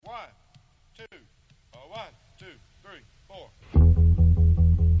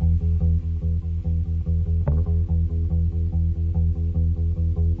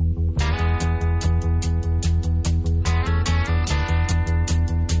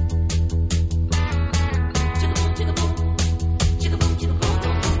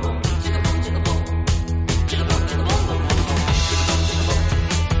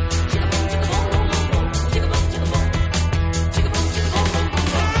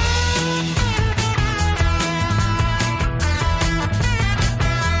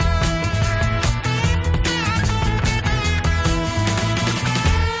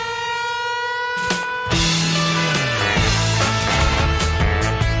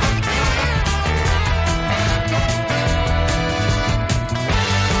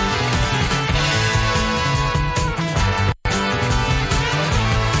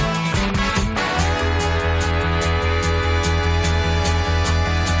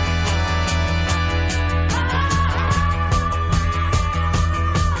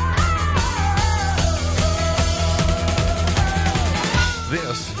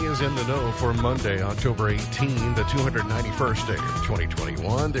for Monday, October 18, the 291st day of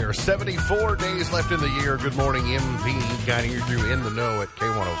 2021. There are 74 days left in the year. Good morning, MV, guiding you through In the Know at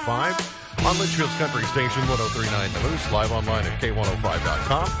K105. On Litchfield's Country Station, 103.9 The Moose, live online at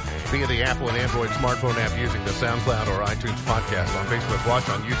K105.com, via the Apple and Android smartphone app using the SoundCloud or iTunes podcast, on Facebook Watch,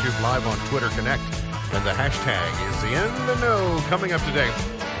 on YouTube Live, on Twitter Connect, and the hashtag is In the Know. Coming up today,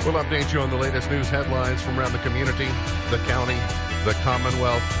 we'll update you on the latest news headlines from around the community, the county, the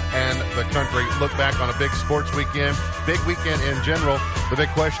Commonwealth, and the country. Look back on a big sports weekend, big weekend in general. The big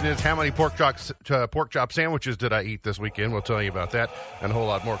question is, how many pork chop sandwiches did I eat this weekend? We'll tell you about that and a whole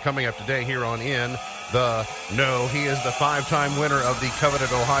lot more coming up today here on In the Know. He is the 5-time winner of the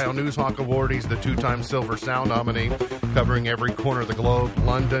coveted Ohio Newshawk Award. He's the 2-time Silver Sound nominee, covering every corner of the globe: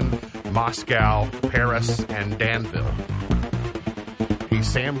 London, Moscow, Paris, and Danville. He's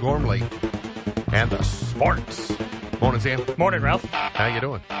Sam Gormley and the sports. Morning, Sam. Morning, Ralph. How you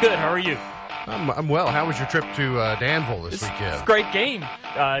doing? Good. How are you? I'm well. How was your trip to Danville this weekend? It's a great game.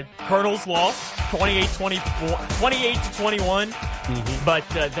 Colonels lost 28-21, but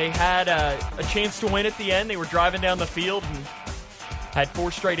they had a chance to win at the end. They were driving down the field and had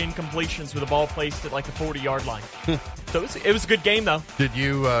 4 straight incompletions with the ball placed at like the 40-yard line. So it was a good game, though. Did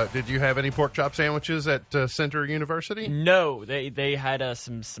you have any pork chop sandwiches at Centre University? No, they had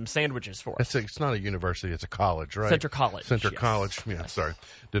some sandwiches for us. It's not a university; it's a college, right? Centre College. Centre yes. College. Yeah, sorry,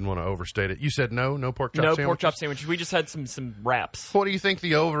 didn't want to overstate it. You said no pork chop. No sandwiches? pork chop sandwiches. We just had some wraps. What do you think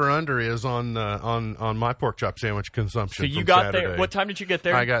the over/under is on my pork chop sandwich consumption? So you from got Saturday? there. What time did you get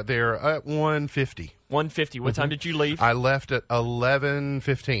there? I got there at 1:50. 1:50. What time did you leave? I left at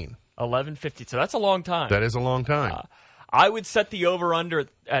 11:15. 11:50. So that's a long time. That is a long time. I would set the over-under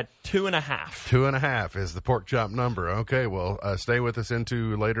at 2.5. 2.5 is the pork chop number. Okay, well, stay with us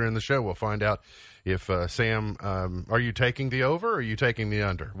into later in the show. We'll find out if Sam, are you taking the over or are you taking the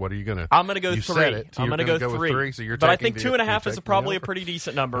under? What are you going to? I'm going to go 3. Said it, so I'm going to go with 3. So you're but I taking think 2.5 is probably a pretty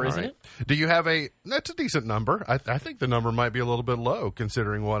decent number, All isn't right. it? Do you have that's a decent number. I think the number might be a little bit low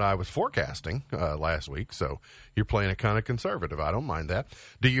considering what I was forecasting last week. So you're playing it kind of conservative. I don't mind that.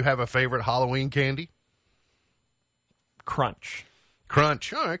 Do you have a favorite Halloween candy? Crunch. All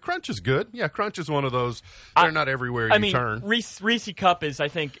right, Crunch is good. Yeah, Crunch is one of those. They're not everywhere you turn. Reese Cup is, I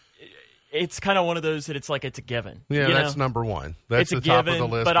think, it's kind of one of those that it's like it's a given. Yeah, that's number one. That's it's the a top given, of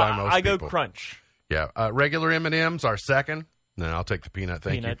the list but by most I go people. Crunch. Yeah, regular M&Ms are second. No, I'll take the peanut.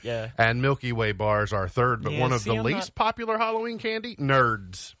 Thank you. Yeah. And Milky Way bars are third, but one of the least popular Halloween candy,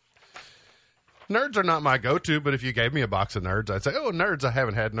 Nerds. Nerds are not my go-to, but if you gave me a box of Nerds, I'd say, oh, Nerds, I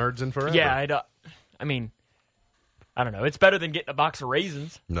haven't had Nerds in forever. Yeah, I don't know. It's better than getting a box of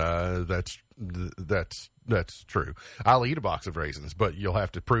raisins. No, that's true. I'll eat a box of raisins, but you'll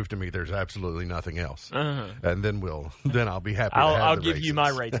have to prove to me there's absolutely nothing else, and then I'll be happy. I'll to have give raisins. you my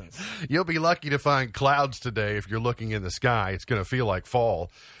raisins. You'll be lucky to find clouds today if you're looking in the sky. It's going to feel like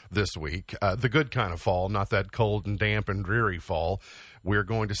fall this week, the good kind of fall, not that cold and damp and dreary fall. We're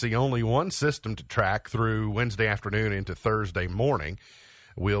going to see only one system to track through Wednesday afternoon into Thursday morning.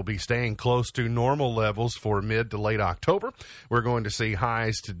 We'll be staying close to normal levels for mid to late October. We're going to see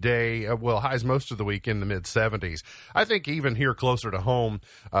highs today, highs most of the week in the mid-70s. I think even here closer to home,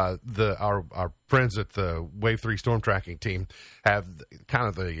 our friends at the Wave 3 Storm Tracking Team have kind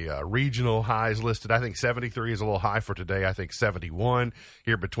of the regional highs listed. I think 73 is a little high for today. I think 71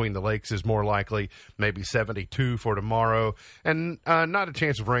 here between the lakes is more likely, maybe 72 for tomorrow, and not a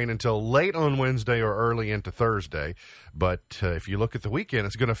chance of rain until late on Wednesday or early into Thursday. But if you look at the weekend,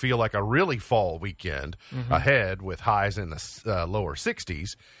 it's going to feel like a really fall weekend ahead with highs in the lower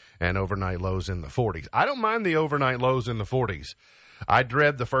 60s and overnight lows in the 40s. I don't mind the overnight lows in the 40s. I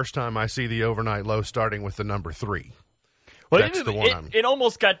dread the first time I see the overnight low starting with the number 3. Well, That's the one it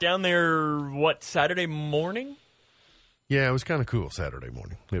almost got down there, Saturday morning? Yeah, it was kind of cool Saturday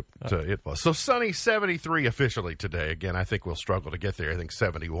morning. It was. So sunny 73 officially today. Again, I think we'll struggle to get there. I think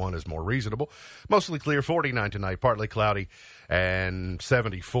 71 is more reasonable. Mostly clear, 49 tonight, partly cloudy, and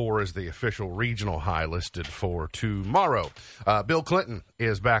 74 is the official regional high listed for tomorrow. Bill Clinton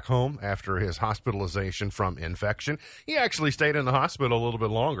is back home after his hospitalization from infection. He actually stayed in the hospital a little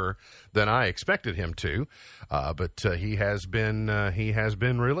bit longer than I expected him to, but he has been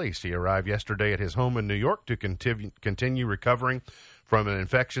released. He arrived yesterday at his home in New York to continue recovering from an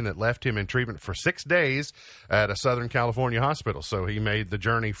infection that left him in treatment for 6 days at a Southern California hospital. So he made the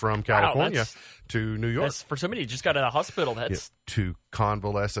journey from California to New York. For somebody who just got out of the hospital, to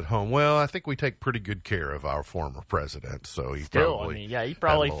convalesce at home. Well, I think we take pretty good care of our former president, so he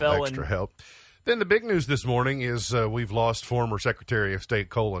probably fell extra help. Then the big news this morning is we've lost former Secretary of State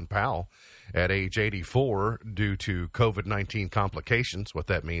Colin Powell at age 84 due to COVID-19 complications. What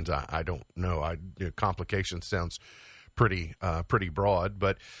that means, I don't know. Complications sounds pretty broad,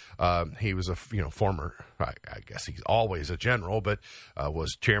 but he was a former, I guess he's always a general, but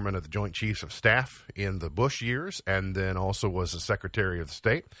was chairman of the Joint Chiefs of Staff in the Bush years, and then also was a Secretary of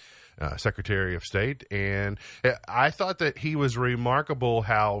State. And I thought that he was remarkable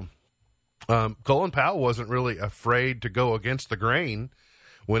how Colin Powell wasn't really afraid to go against the grain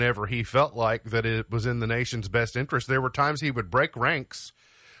whenever he felt like that it was in the nation's best interest. There were times he would break ranks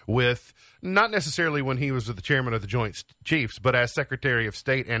with, not necessarily when he was the chairman of the Joint Chiefs, but as Secretary of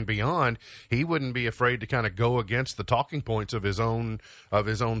State and beyond, he wouldn't be afraid to kind of go against the talking points of his own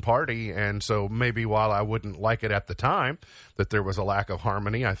party. And so maybe while I wouldn't like it at the time that there was a lack of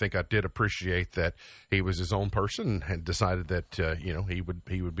harmony, I think I did appreciate that he was his own person and decided that he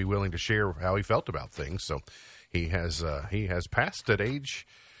would be willing to share how he felt about things. So he has passed at age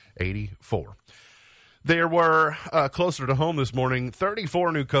 84. There were, closer to home this morning,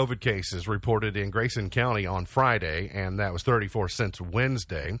 34 new COVID cases reported in Grayson County on Friday, and that was 34 since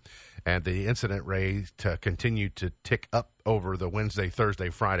Wednesday. And the incident rate continued to tick up over the Wednesday, Thursday,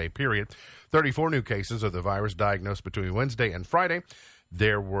 Friday period. 34 new cases of the virus diagnosed between Wednesday and Friday.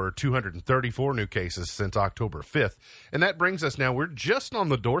 There were 234 new cases since October 5th. And that brings us now, we're just on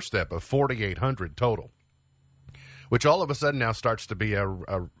the doorstep of 4,800 total, which all of a sudden now starts to be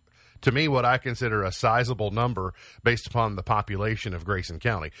to me, what I consider a sizable number based upon the population of Grayson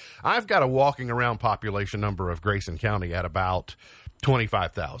County. I've got a walking around population number of Grayson County at about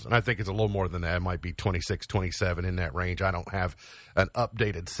 25,000. I think it's a little more than that. It might be 26, 27 in that range. I don't have an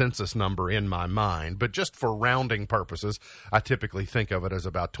updated census number in my mind, but just for rounding purposes, I typically think of it as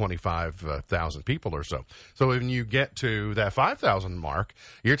about 25,000 people or so. So when you get to that 5,000 mark,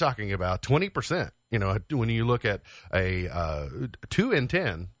 you're talking about 20%. When you look at a 2 in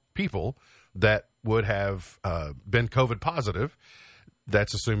 10 people that would have been COVID positive,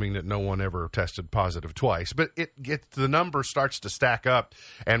 that's assuming that no one ever tested positive twice. But the number starts to stack up.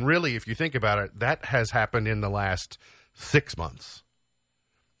 And really, if you think about it, that has happened in the last 6 months.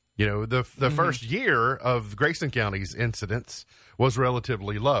 The first year of Grayson County's incidence was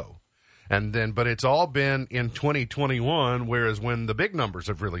relatively low. But it's all been in 2021, whereas when the big numbers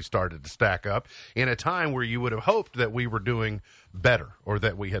have really started to stack up in a time where you would have hoped that we were doing better or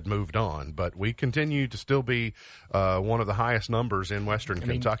that we had moved on. But we continue to still be one of the highest numbers in Western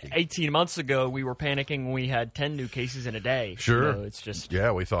Kentucky. 18 months ago, we were panicking when we had 10 new cases in a day. Sure. It's just...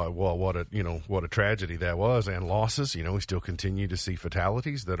 Yeah, we thought, well, what a tragedy that was, and losses. We still continue to see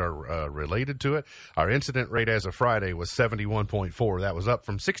fatalities that are related to it. Our incident rate as of Friday was 71.4. That was up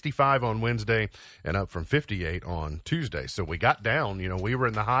from 65 on Wednesday and up from 58 on Tuesday. So we got down, we were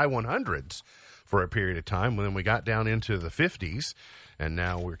in the high 100s for a period of time. Then we got down into the 50s, and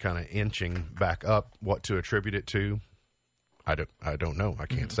now we're kind of inching back up. What to attribute it to, I don't know. I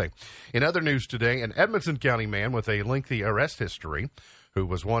can't say. In other news today, an Edmonson County man with a lengthy arrest history who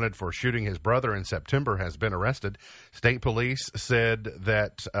was wanted for shooting his brother in September has been arrested. State police said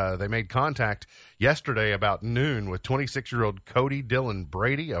that they made contact yesterday about noon with 26-year-old Cody Dylan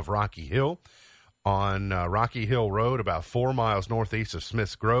Brady of Rocky Hill on Rocky Hill Road, about 4 miles northeast of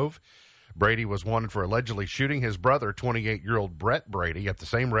Smiths Grove. Brady was wanted for allegedly shooting his brother, 28-year-old Brett Brady, at the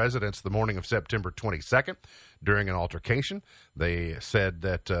same residence the morning of September 22nd during an altercation. They said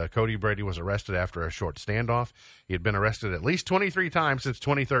that Cody Brady was arrested after a short standoff. He had been arrested at least 23 times since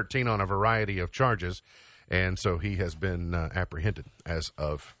 2013 on a variety of charges, and so he has been apprehended as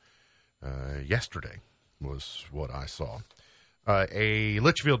of yesterday, was what I saw. A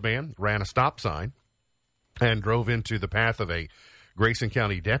Litchfield man ran a stop sign and drove into the path of a Grayson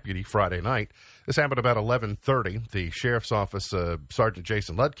County deputy Friday night. This happened about 11:30. The Sheriff's Office Sergeant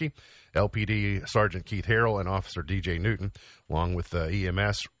Jason Ludke, LPD Sergeant Keith Harrell, and Officer DJ Newton, along with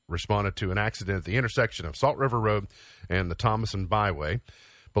EMS, responded to an accident at the intersection of Salt River Road and the Thomason Byway.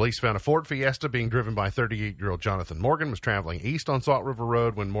 Police found a Ford Fiesta being driven by 38-year-old Jonathan Morgan, was traveling east on Salt River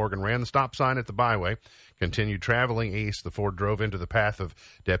Road when Morgan ran the stop sign at the byway, continued traveling east. The Ford drove into the path of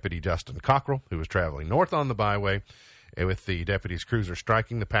Deputy Justin Cockrell, who was traveling north on the byway, with the deputy's cruiser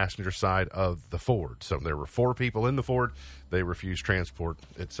striking the passenger side of the Ford. So there were 4 people in the Ford. They refused transport,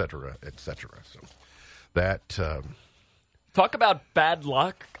 et cetera, et cetera. So that... Talk about bad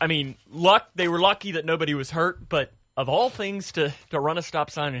luck. I mean, luck, they were lucky that nobody was hurt, but of all things to run a stop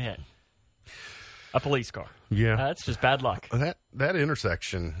sign and hit a police car. Yeah. That's just bad luck. That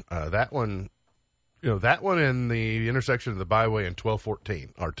intersection, that one and the intersection of the byway and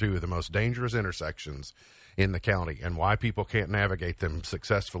 1214 are 2 of the most dangerous intersections in the county, and why people can't navigate them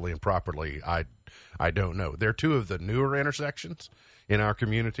successfully and properly, I don't know. They're two of the newer intersections in our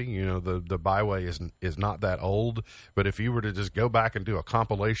community. You know, the byway is not that old, but if you were to just go back and do a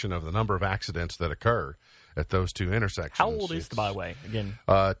compilation of the number of accidents that occur at those two intersections. How old is the byway again?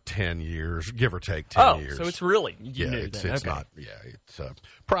 10 years, give or take 10 years. So it's really it's not. Yeah, it's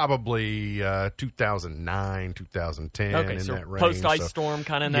probably 2009, 2010 in so that range. Post ice storm,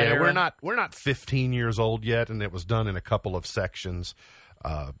 kind of in that era. we're not 15 years old yet, and it was done in a couple of sections.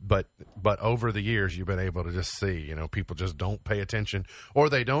 But over the years, you've been able to just see, you know, people just don't pay attention, or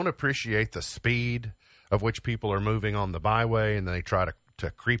they don't appreciate the speed of which people are moving on the byway, and they try to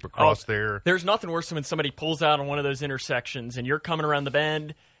creep across there. There's nothing worse than when somebody pulls out on one of those intersections, and you're coming around the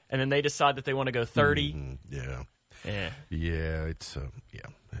bend, and then they decide that they want to go 30. Yeah. It's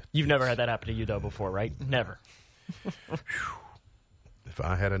You've never had that happen to you though before, right? Never. If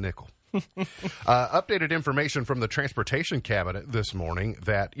I had a nickel. Updated information from the Transportation Cabinet this morning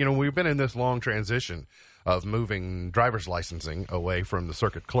that, you know, we've been in this long transition of moving driver's licensing away from the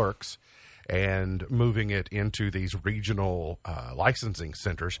circuit clerks and moving it into these regional licensing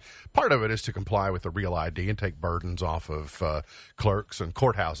centers. Part of it is to comply with the Real ID and take burdens off of clerks and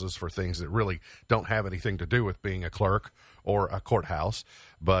courthouses for things that really don't have anything to do with being a clerk or a courthouse.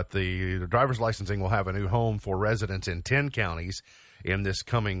 But the driver's licensing will have a new home for residents in 10 counties in this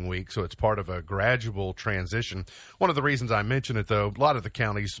coming week, so it's part of a gradual transition. One of the reasons I mention it, though, a lot of the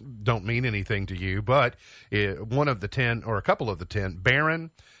counties don't mean anything to you, but one of the 10, or a couple of the 10, Barron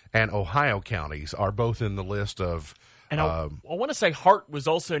and Ohio counties are both in the list of. And I want to say Hart was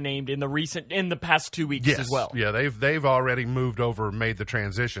also named in the past 2 weeks as well. Yeah, they've already moved over and made the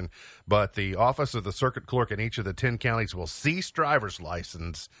transition, but the office of the circuit clerk in each of the 10 counties will cease driver's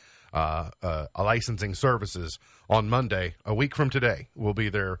licensing services on Monday. A week from today will be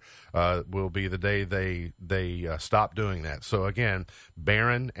the day they stop doing that. So again,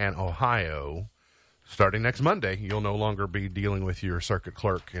 Barron and Ohio, starting next Monday, you'll no longer be dealing with your circuit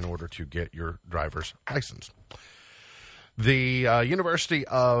clerk in order to get your driver's license. The University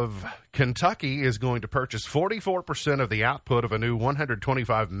of Kentucky is going to purchase 44% of the output of a new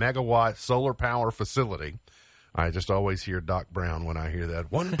 125 megawatt solar power facility. I just always hear Doc Brown when I hear that.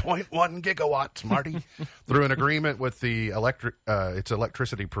 1.1 gigawatts, Marty. Through an agreement with the its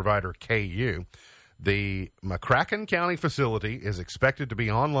electricity provider, KU. The McCracken County facility is expected to be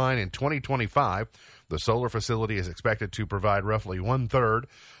online in 2025. The solar facility is expected to provide roughly 1/3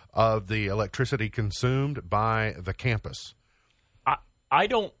 of the electricity consumed by the campus. I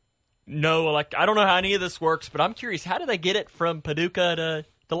don't know. I don't know how any of this works, but I'm curious. How do they get it from Paducah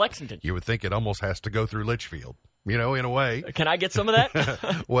to Lexington? You would think it almost has to go through Litchfield. You know, in a way. Can I get some of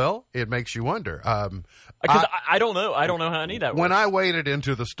that? Well, it makes you wonder. Because I don't know. I don't know how any of that works. When I waded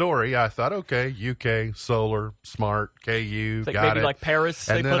into the story, I thought, okay, UK, Solar, Smart, KU, got maybe it. like Paris,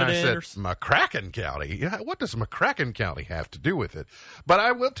 and they then put I it said, in. McCracken County? Yeah, what does McCracken County have to do with it? But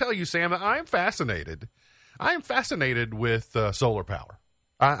I will tell you, Sam, that I am fascinated. I am fascinated with solar power.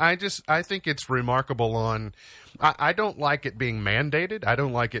 I think it's remarkable I don't like it being mandated. I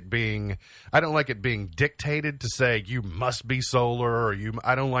don't like it being dictated to say you must be solar or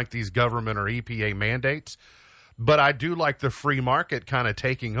I don't like these government or EPA mandates. But I do like the free market kind of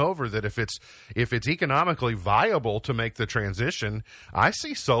taking over, that if it's economically viable to make the transition, I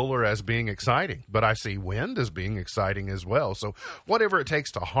see solar as being exciting, but I see wind as being exciting as well. So whatever it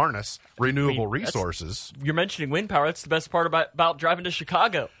takes to harness renewable resources. You're mentioning wind power. That's the best part about driving to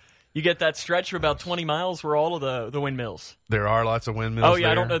Chicago. You get that stretch of about 20 miles where all of the windmills. There are lots of windmills. Oh, yeah.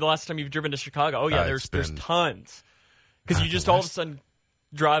 there. I don't know the last time you've driven to Chicago. Oh, yeah. There's tons. Because you just all of a sudden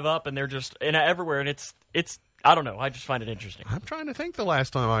drive up and they're just everywhere. And it's I don't know. I just find it interesting. I'm trying to think the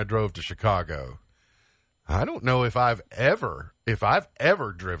last time I drove to Chicago. I don't know if I've ever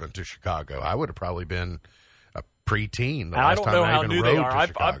driven to Chicago. I would have probably been a preteen the last time I even rode to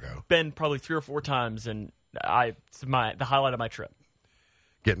Chicago. I've been probably 3 or 4 times, and it's the highlight of my trip.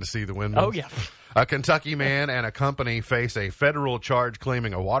 Getting to see the windmills? Oh, yeah. A Kentucky man and a company face a federal charge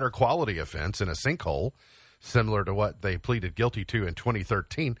claiming a water quality offense in a sinkhole, similar to what they pleaded guilty to in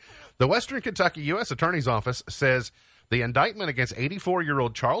 2013. The Western Kentucky U.S. Attorney's Office says the indictment against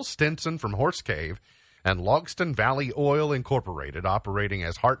 84-year-old Charles Stinson from Horse Cave and Logston Valley Oil Incorporated, operating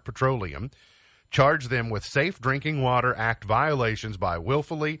as Hart Petroleum, charged them with Safe Drinking Water Act violations by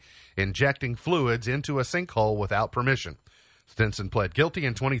willfully injecting fluids into a sinkhole without permission. Stinson pled guilty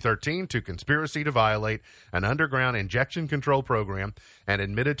in 2013 to conspiracy to violate an underground injection control program and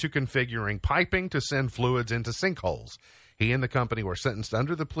admitted to configuring piping to send fluids into sinkholes. He and the company were sentenced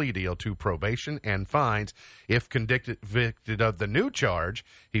under the plea deal to probation and fines. If convicted of the new charge,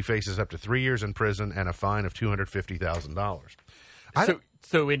 he faces up to 3 years in prison and a fine of $250,000.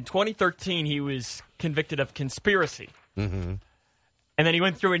 So in 2013, he was convicted of conspiracy. Mm-hmm. And then he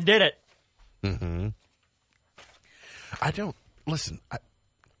went through and did it. Mm-hmm.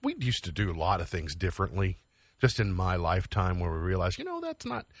 We used to do a lot of things differently just in my lifetime where we realized, that's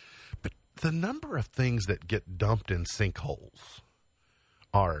not. But the number of things that get dumped in sinkholes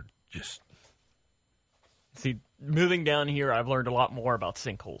are just. See, moving down here, I've learned a lot more about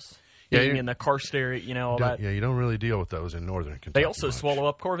sinkholes. Yeah, Being in the karst area, all that. Yeah, you don't really deal with those in northern Kentucky. They also swallow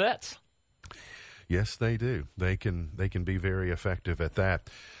up Corvettes. Yes, they do. They can be very effective at that.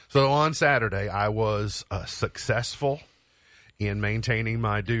 So on Saturday, I was successful in maintaining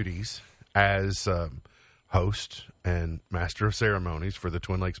my duties as host and master of ceremonies for the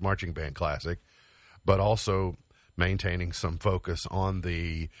Twin Lakes Marching Band Classic, but also maintaining some focus on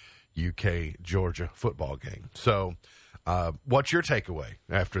the UK-Georgia football game. So what's your takeaway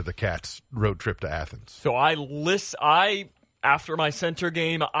after the Cats road trip to Athens? So after my center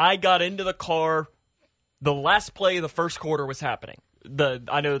game, I got into the car. The last play of the first quarter was happening.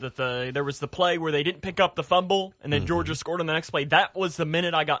 I know that there was the play where they didn't pick up the fumble, and then Georgia scored on the next play. That was the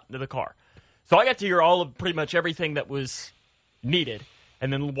minute I got into the car. So I got to hear all of pretty much everything that was needed,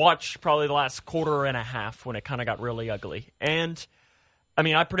 and then watch probably the last quarter and a half when it kind of got really ugly. And,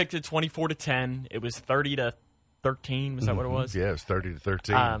 I predicted 24-10. It was 30-13. Was that what it was? Yeah, it was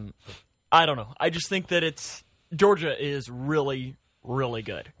 30-13. I don't know. I just think that Georgia is really, really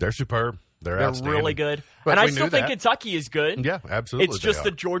good. They're superb. They're really good. But and I still think Kentucky is good. Yeah, absolutely. It's just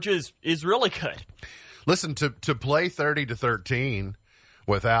that Georgia is really good. Listen, to play 30-13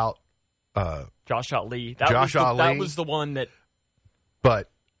 without Josh Ali. That was the one that.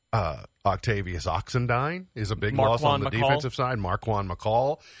 But Octavius Oxendine is a big loss on the defensive side. Marquand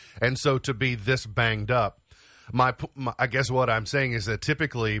McCall. And so to be this banged up, I guess what I'm saying is that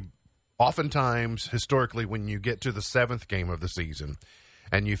oftentimes, historically, when you get to the seventh game of the season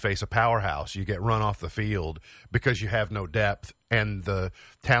and you face a powerhouse, you get run off the field because you have no depth and the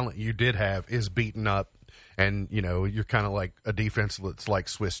talent you did have is beaten up and, you're kind of like a defense that's like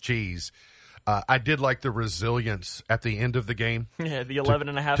Swiss cheese. I did like the resilience at the end of the game. Yeah, the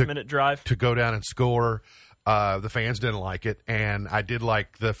 11.5-minute drive. To go down and score. The fans didn't like it, and I did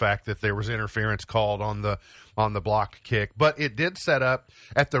like the fact that there was interference called on the blocked kick. But it did set up,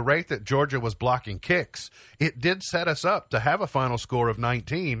 at the rate that Georgia was blocking kicks, it did set us up to have a final score of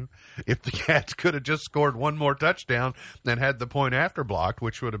 19 if the Cats could have just scored one more touchdown and had the point after blocked,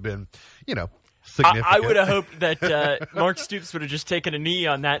 which would have been, significant. I would have hoped that Mark Stoops would have just taken a knee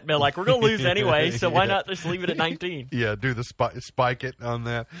on that and been like, we're going to lose anyway, so why not just leave it at 19? Yeah, do the spike it on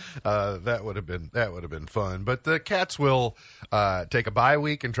that. That would have been fun. But the Cats will take a bye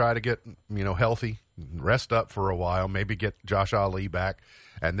week and try to get healthy, rest up for a while, maybe get Josh Ali back,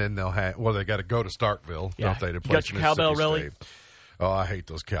 and then they'll they got to go to Starkville, don't they? To play got your cowbell really? Oh, I hate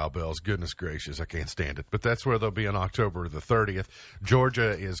those cowbells. Goodness gracious, I can't stand it. But that's where they'll be on October the 30th.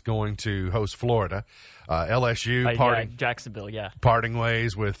 Georgia is going to host Florida. LSU Jacksonville, parting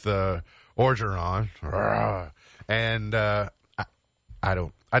ways with Orgeron. And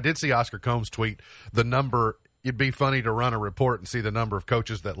I did see Oscar Combs tweet the number. It'd be funny to run a report and see the number of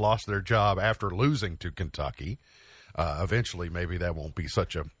coaches that lost their job after losing to Kentucky. Eventually, maybe that won't be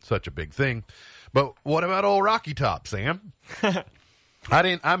such a big thing. But what about old Rocky Top, Sam?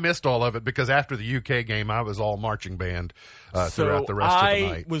 I missed all of it because after the UK game, I was all marching band throughout the rest of the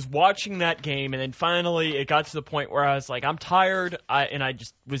night. I was watching that game, and then finally it got to the point where I was like, I'm tired, and I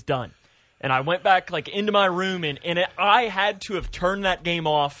just was done. And I went back into my room, and I had to have turned that game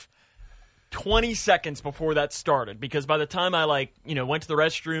off 20 seconds before that started, because by the time I went to the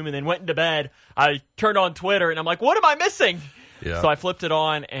restroom and then went into bed, I turned on Twitter, and I'm like, what am I missing? Yeah. So I flipped it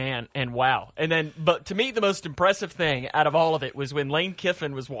on, and wow. And then, but to me, the most impressive thing out of all of it was when Lane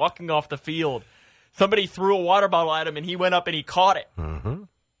Kiffin was walking off the field, somebody threw a water bottle at him, and he went up and he caught it. Mm-hmm.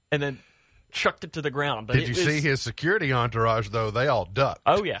 And then chucked it to the ground. But Did you see his security entourage, though? They all ducked.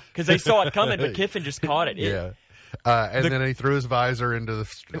 Oh, yeah, because they saw it coming, but Kiffin just caught it. Yeah. Then he threw his visor into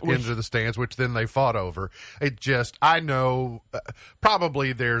the stands, which then they fought over. I know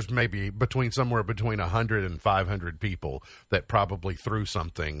probably there's maybe somewhere between 100 and 500 people that probably threw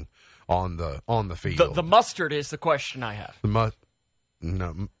something on the field. The mustard is the question I have. No.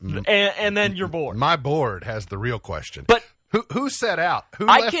 And then your board. My board has the real question. But who set out? Who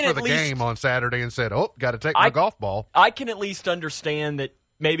left for the game on Saturday and said, "Oh, got to take my golf ball"? I can at least understand that.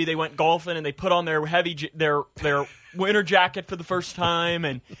 Maybe they went golfing and they put on their their winter jacket for the first time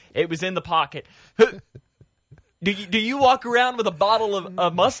and it was in the pocket. Do you walk around with a bottle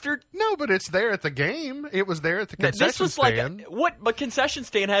of mustard? No, but it's there at the game. It was there at the concession This was stand. what? But concession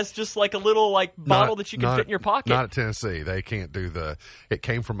stand has just like a little bottle that you can fit in your pocket. Not at Tennessee. They can't do it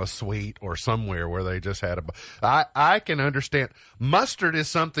came from a suite or somewhere where they just had I can understand. Mustard is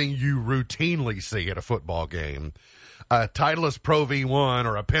something you routinely see at a football game. A Titleist Pro V1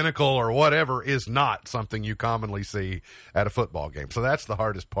 or a Pinnacle or whatever is not something you commonly see at a football game. So that's the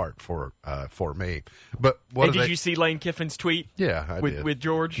hardest part for me. But did you see Lane Kiffin's tweet? Yeah, I did. With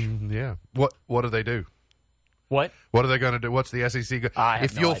George. Yeah. What do they do? What are they going to do? What's the SEC?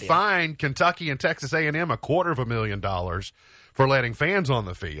 If you'll fine Kentucky and Texas A&M $250,000 for letting fans on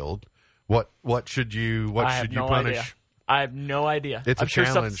the field, what should you punish? Idea. I have no idea. I'm sure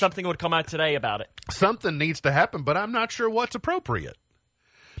challenge. Something would come out today about it. Something needs to happen, but I'm not sure what's appropriate.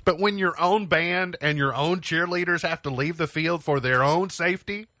 But when your own band and your own cheerleaders have to leave the field for their own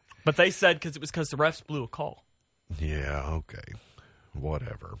safety. But they said because the refs blew a call. Yeah, okay.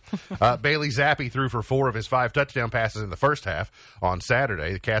 Whatever. Bailey Zappi threw for 4 of his 5 touchdown passes in the first half on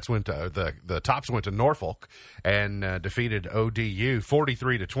Saturday. The Cats went to the Tops went to Norfolk and defeated ODU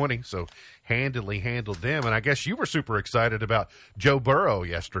 43-20. So handily handled them. And I guess you were super excited about Joe Burrow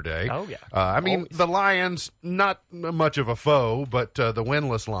yesterday. Oh yeah. The Lions, not much of a foe, but the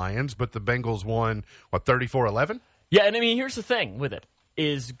winless Lions. But the Bengals won 34-11. Yeah, and I mean here's the thing with it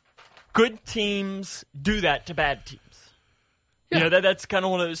is good teams do that to bad teams. Yeah. You know, that's kind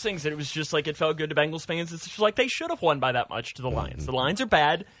of one of those things that it was just like it felt good to Bengals fans. It's just like they should have won by that much to the Lions. The Lions are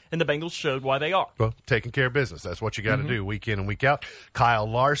bad, and the Bengals showed why they are. Well, taking care of business. That's what you got to do week in and week out. Kyle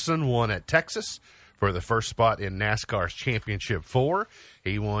Larson won at Texas for the first spot in NASCAR's Championship 4.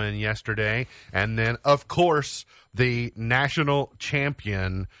 He won yesterday. And then, of course, the national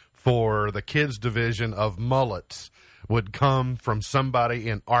champion for the kids division of mullets would come from somebody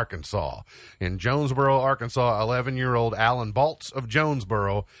in Arkansas. In Jonesboro, Arkansas, 11-year-old Alan Baltz of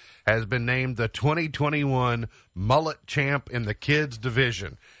Jonesboro has been named the 2021 mullet champ in the kids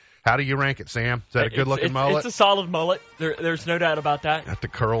division. How do you rank it, Sam? Is that a good-looking mullet? It's a solid mullet. There's no doubt about that. Got the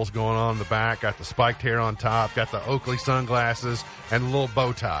curls going on in the back, got the spiked hair on top, got the Oakley sunglasses, and a little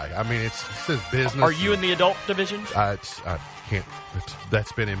bow tie. I mean, it's his business. Are you in the adult division? I can't.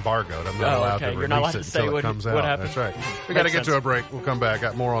 That's been embargoed. I'm not allowed to release it until it comes out. Happened. That's right. We got to get to a break. We'll come back.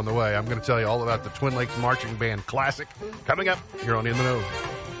 Got more on the way. I'm going to tell you all about the Twin Lakes Marching Band Classic coming up here on In the Know.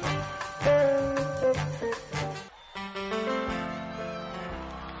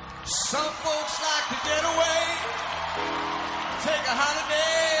 Some folks like to get away, take a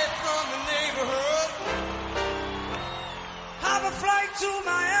holiday from the neighborhood, have a flight to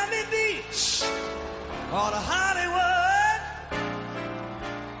Miami Beach or to Hollywood.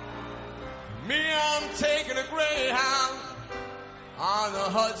 Me, I'm taking a Greyhound on the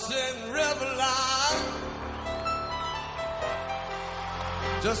Hudson River line,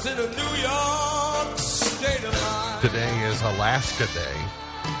 just in a New York state of mind. Today is Alaska Day.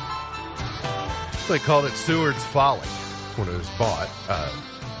 They called it Seward's Folly when it was bought,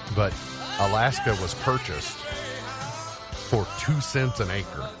 but Alaska was purchased for 2 cents an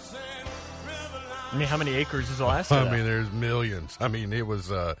acre. I mean, how many acres is Alaska? I mean, there's millions. I mean, it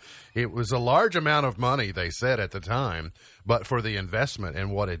was a large amount of money, they said at the time, but for the investment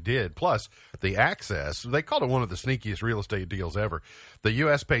and what it did, plus the access, they called it one of the sneakiest real estate deals ever. The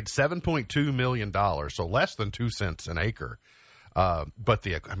U.S. paid $7.2 million, so less than 2 cents an acre. But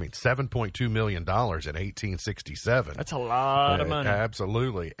 $7.2 million in 1867. That's a lot of money.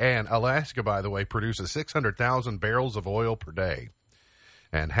 Absolutely. And Alaska, by the way, produces 600,000 barrels of oil per day.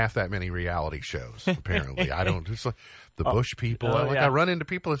 And half that many reality shows, apparently. I don't, just like the Bush people. I run into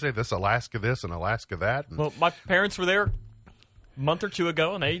people that say this Alaska this and Alaska that. And, well, my parents were there a month or two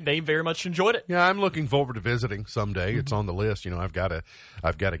ago, and they very much enjoyed it. Yeah, I'm looking forward to visiting someday. It's on the list. You know, I've got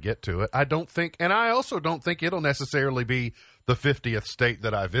to get to it. I also don't think it'll necessarily be the 50th state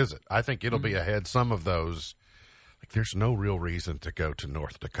that I visit. I think it'll be ahead some of those. Like, there's no real reason to go to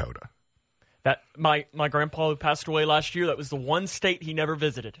North Dakota. That my grandpa who passed away last year, that was the one state he never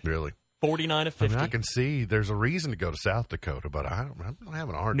visited. Really? 49 of 50. I mean, I can see there's a reason to go to South Dakota, but I'm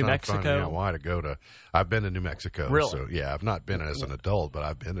having a hard time finding out why to go to. I've been to New Mexico. Really? So, yeah, I've not been as an adult, but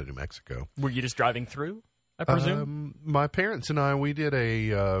I've been to New Mexico. Were you just driving through, I presume? My parents and I, we did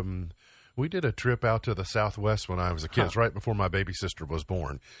a trip out to the Southwest when I was a kid. It's right before my baby sister was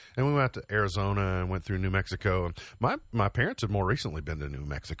born. And we went out to Arizona and went through New Mexico. And my parents had more recently been to New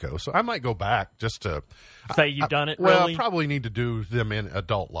Mexico. So I might go back just to... Say you've done it, well, really? I probably need to do them in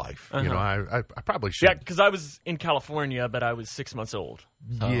adult life. You know, I probably should. Yeah, because I was in California, but I was 6 months old.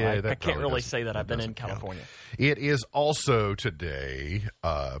 So yeah, I can't really say that I've been in California. It is also today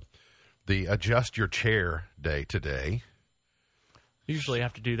the Adjust Your Chair Day today. Usually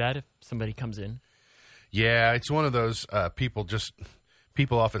have to do that if somebody comes in. Yeah, it's one of those people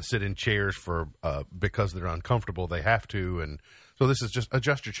often sit in chairs for because they're uncomfortable. They have to, and so this is just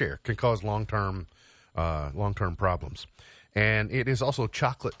adjust your chair. Can cause long-term problems. And it is also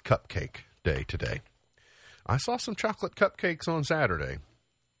Chocolate Cupcake Day today. I saw some chocolate cupcakes on Saturday.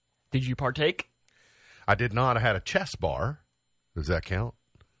 Did you partake? I did not. I had a chess bar. Does that count?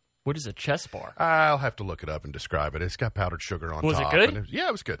 What is a chess bar? I'll have to look it up and describe it. It's got powdered sugar on top. Was it good? And yeah,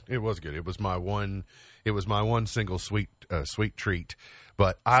 it was good. It was good. It was my one single sweet treat.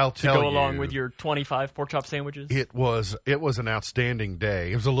 But I'll tell you, to go along with your 25 pork chop sandwiches. It was an outstanding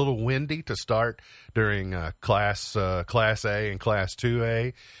day. It was a little windy to start during Class A and Class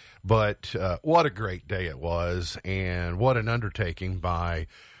 2A, but what a great day it was, and what an undertaking by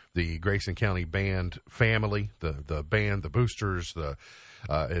the Grayson County Band family, the band, the boosters, the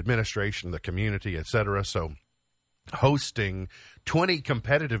administration, the community, etc. So hosting 20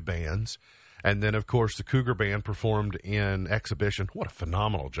 competitive bands. And then, of course, the Cougar Band performed in exhibition. What a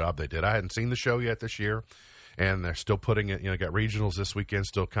phenomenal job they did. I hadn't seen the show yet this year, and they're still putting it, got regionals this weekend,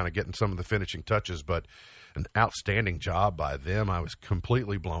 still kind of getting some of the finishing touches, but an outstanding job by them. I was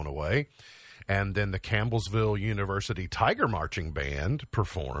completely blown away. And then the Campbellsville University Tiger Marching Band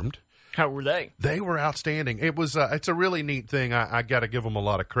performed. How were they? They were outstanding. It was it's a really neat thing. I got to give them a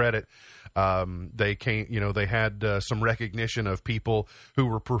lot of credit. They came, they had some recognition of people who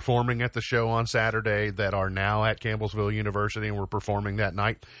were performing at the show on Saturday that are now at Campbellsville University and were performing that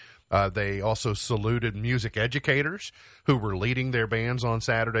night. They also saluted music educators who were leading their bands on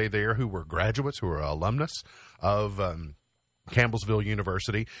Saturday there, who were graduates, who were alumnus of Campbellsville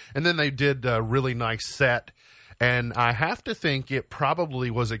University. And then they did a really nice set. And I have to think it probably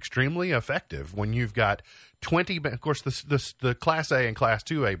was extremely effective when you've got 20, of course, the Class A and Class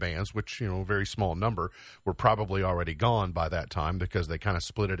 2A bands, which, a very small number, were probably already gone by that time because they kind of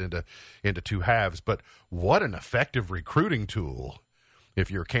split it into two halves. But what an effective recruiting tool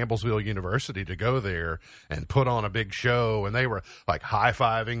if you're Campbellsville University to go there and put on a big show. And they were like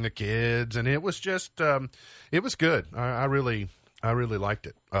high-fiving the kids. And it was just, it was good. I really liked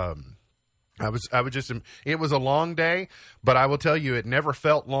it. It was a long day, but I will tell you, it never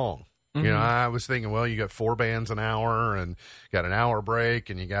felt long. Mm-hmm. I was thinking, well, you got 4 bands an hour and got an hour break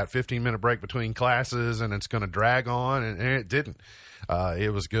and you got 15-minute break between classes and it's going to drag on, and it didn't.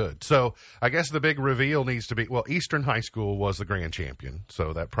 It was good. So I guess the big reveal needs to be, well, Eastern High School was the grand champion.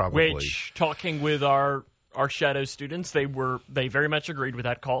 So that probably. Which, talking with our shadow students, they very much agreed with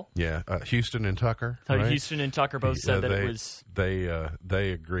that call. Yeah, Houston and Tucker. Right? Houston and Tucker both said that it was.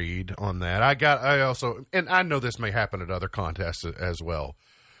 They agreed on that. I also, and I know this may happen at other contests as well,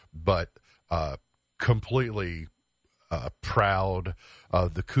 but completely proud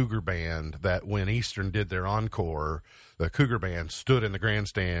of the Cougar Band that when Eastern did their encore, the Cougar Band stood in the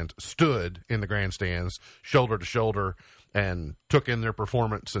grandstands, shoulder to shoulder, and took in their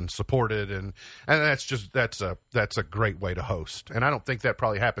performance and supported, and that's a great way to host. And I don't think that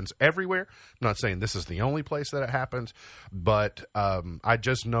probably happens everywhere. I'm not saying this is the only place that it happens, but I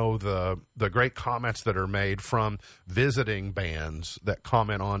just know the great comments that are made from visiting bands that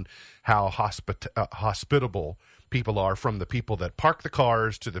comment on how hospitable people are, from the people that park the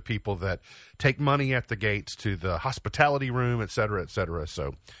cars to the people that take money at the gates to the hospitality room, et cetera, et cetera.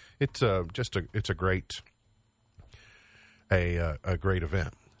 So it's a great. A great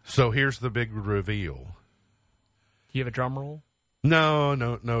event. So here's the big reveal. Do you have a drum roll?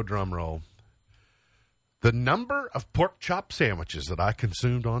 No drum roll. The number of pork chop sandwiches that I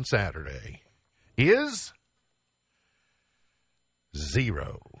consumed on Saturday is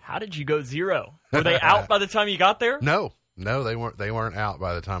 0. How did you go 0? Were they out by the time you got there? No, they weren't. They weren't out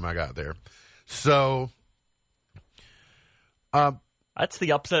by the time I got there. So, that's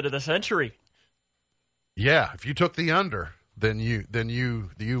the upset of the century. Yeah, if you took the under, then you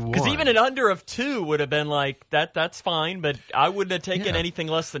won. Because even an under of 2 would have been like that's fine, but I wouldn't have taken anything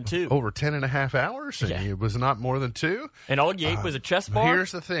less than 2. Over 10.5 hours, and it was not more than 2. And all you ate was a chess bar?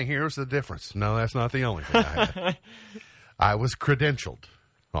 Here's the thing. Here's the difference. No, that's not the only thing I had. I was credentialed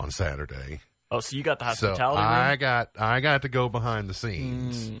on Saturday. Oh, so you got the hospitality room? I got to go behind the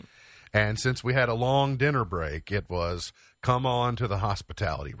scenes. And since we had a long dinner break, it was come on to the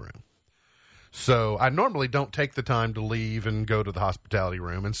hospitality room. So I normally don't take the time to leave and go to the hospitality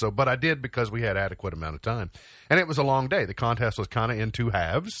room, but I did because we had adequate amount of time, and it was a long day. The contest was kind of in 2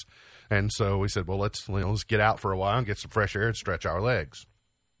 halves, and so we said, well, let's get out for a while and get some fresh air and stretch our legs.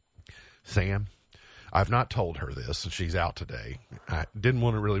 Sam, I've not told her this, and she's out today. I didn't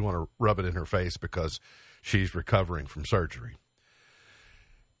really want to rub it in her face because she's recovering from surgery.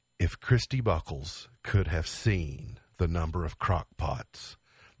 If If Christy Buckles could have seen the number of crock pots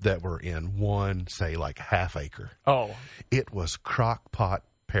that were in one, say, like half acre. Oh. It was crock pot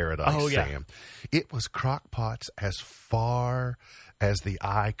paradise, Sam. It was crock pots as far as the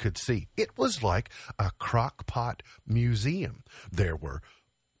eye could see. It was like a crock pot museum. There were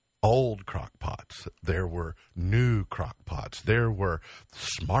old crock pots. There were new crock pots. There were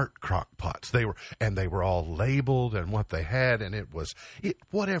smart crock pots. They were all labeled and what they had, and it was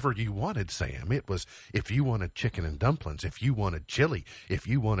whatever you wanted, Sam. It was if you wanted chicken and dumplings, if you wanted chili, if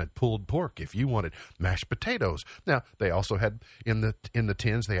you wanted pulled pork, if you wanted mashed potatoes. Now, they also had in the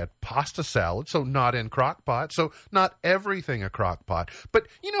tins, they had pasta salad, so not in crock pot, so not everything a crock pot. But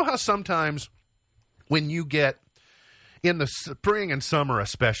you know how sometimes when you get in the spring and summer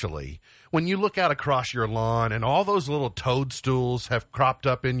especially, when you look out across your lawn and all those little toadstools have cropped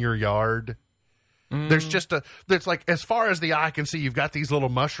up in your yard, there's like, as far as the eye can see, you've got these little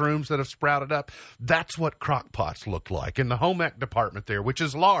mushrooms that have sprouted up. That's what crock pots look like in the home ec department there, which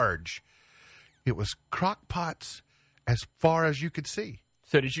is large. It was crock pots as far as you could see.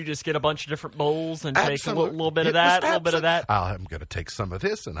 So did you just get a bunch of different bowls and take a Absolutely. little bit of that, a little bit of that? I'm going to take some of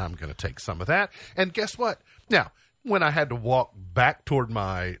this and I'm going to take some of that. And guess what? Now, when I had to walk back toward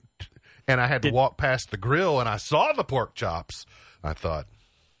walk past the grill and I saw the pork chops, I thought,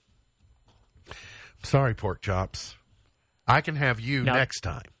 sorry, pork chops. I can have you next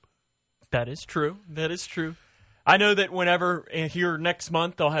time. That is true. That is true. I know that whenever here next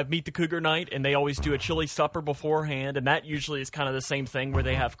month they'll have Meet the Cougar night, and they always do a chili supper beforehand, and that usually is kind of the same thing where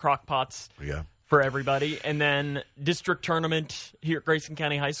they have crock pots for everybody. And then district tournament here at Grayson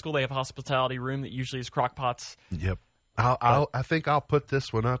County High School, they have a hospitality room that usually is crock pots. Yep. I think I'll put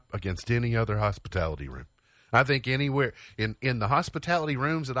this one up against any other hospitality room. I think anywhere in the hospitality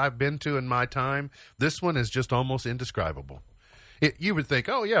rooms that I've been to in my time, this one is just almost indescribable. You would think,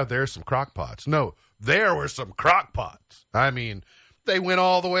 oh, yeah, there's some crock pots. No, there were some crock pots. I mean, they went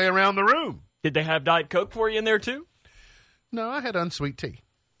all the way around the room. Did they have Diet Coke for you in there, too? No, I had unsweet tea.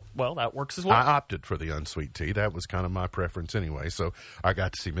 Well, that works as well. I opted for the unsweet tea. That was kind of my preference anyway. So I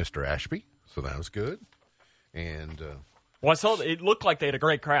got to see Mr. Ashby, so that was good. And well, I saw it looked like they had a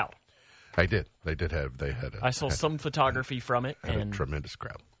great crowd. They did. I saw some photography from it. Had a tremendous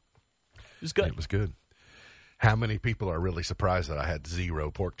crowd. It was good. It was good. How many people are really surprised that I had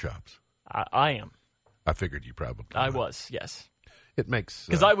 0 pork chops? I am. I figured you probably I would. was, yes. It makes...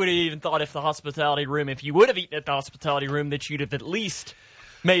 Because I would have even thought if you would have eaten at the hospitality room, that you'd have at least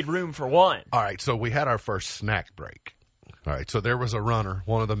made room for one. All right, so we had our first snack break. All right, so there was a runner.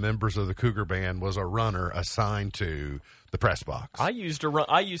 One of the members of the Cougar Band was a runner assigned to the press box. I used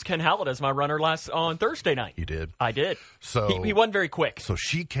Ken Hallett as my runner on Thursday night. You did? I did. So he wasn't very quick. So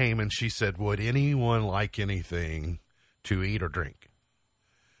she came and she said, would anyone like anything to eat or drink?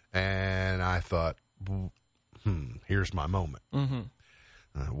 And I thought, here's my moment. Mm-hmm.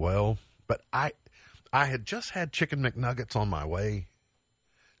 But I had just had chicken McNuggets on my way.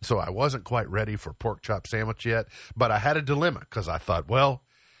 So I wasn't quite ready for pork chop sandwich yet, but I had a dilemma because I thought, well,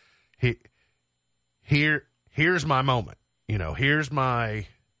 here's my moment. You know,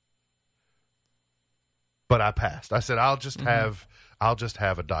 but I passed. I said, I'll just have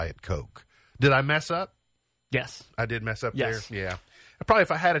a Diet Coke. Did I mess up? Yes. I did mess up yes. there? Yeah. Probably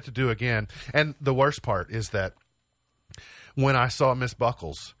if I had it to do again. And the worst part is that when I saw Miss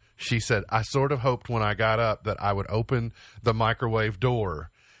Buckles, she said, I sort of hoped when I got up that I would open the microwave door.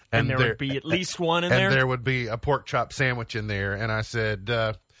 And there would be at least one in there? And there would be a pork chop sandwich in there. And I said,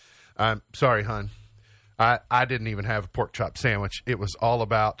 I'm sorry, hon. I didn't even have a pork chop sandwich. It was all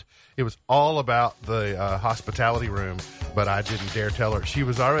about the hospitality room, but I didn't dare tell her. She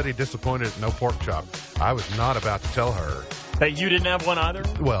was already disappointed at no pork chop. I was not about to tell her. That you didn't have one either?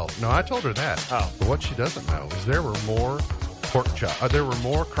 Well, no, I told her that. Oh. But what she doesn't know is there were more there were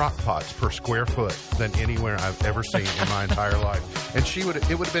more crock pots per square foot than anywhere I've ever seen in my entire life. And it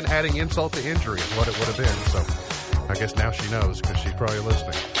would have been adding insult to injury is what it would have been. So I guess now she knows because she's probably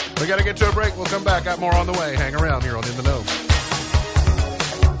listening. We got to get to a break. We'll come back. Got more on the way. Hang around here on In the Know.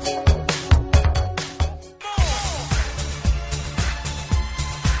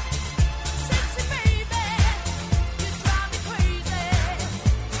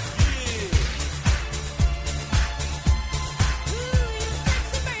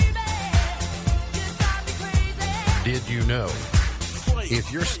 Did you know if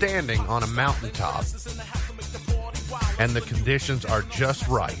you're standing on a mountaintop and the conditions are just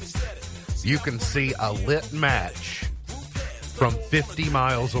right, you can see a lit match from 50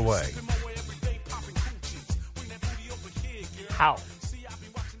 miles away? How?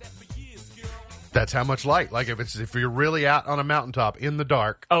 That's how much light. Like if you're really out on a mountaintop in the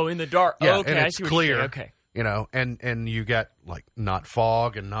dark. Oh, in the dark. Yeah, Okay, and I it's see what clear. you're saying. Okay. You know, and you got like not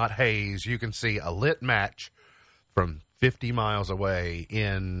fog and not haze. You can see a lit match from 50 miles away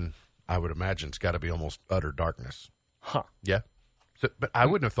in, I would imagine it's got to be almost utter darkness. Huh. Yeah. So, but I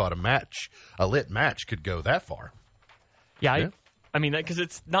wouldn't have thought a lit match could go that far. Yeah. I mean, because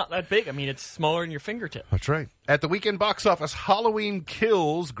it's not that big. I mean, it's smaller than your fingertip. That's right. At the weekend box office, Halloween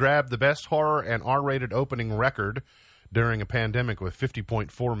Kills grabbed the best horror and R-rated opening record during a pandemic with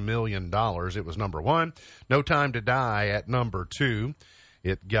 $50.4 million. It was number one. No Time to Die at number two.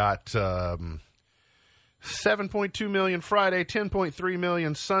 It got $7.2 million Friday, $10.3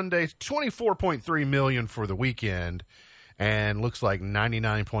 million Sunday, $24.3 million for the weekend, and looks like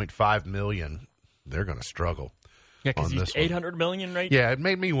 $99.5 million. They're going to struggle. Yeah, because he's this one. $800 million right. Yeah, it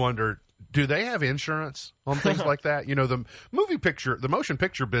made me wonder, do they have insurance on things like that? You know, the motion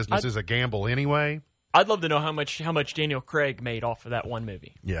picture business is a gamble anyway. I'd love to know how much Daniel Craig made off of that one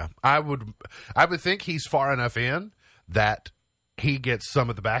movie. Yeah, I would think he's far enough in that he gets some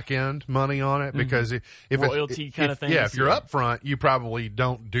of the back end money on it, because if royalty kind of thing. Yeah, if you're up front, you probably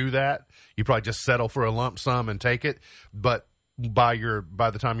don't do that. You probably just settle for a lump sum and take it. But by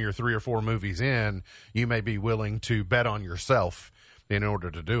the time you're 3 or 4 movies in, you may be willing to bet on yourself in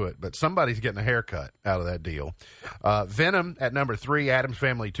order to do it. But somebody's getting a haircut out of that deal. Venom at number 3, Addams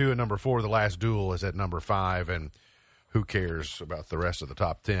Family 2 at number 4, The Last Duel is at number 5, and who cares about the rest of the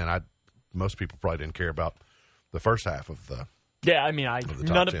top 10? Most people probably didn't care about the first half of the. Yeah, I mean,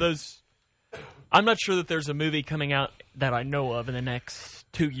 none of 10. those. I'm not sure that there's a movie coming out that I know of in the next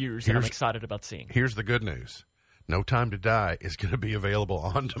 2 years that I'm excited about seeing. Here's the good news. No Time to Die is going to be available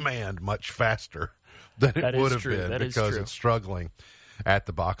on demand much faster than it would have been, because it's struggling at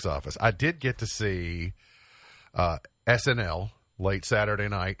the box office. I did get to see SNL late Saturday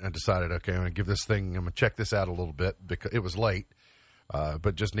night and decided, okay, I'm going to check this out a little bit, because it was late,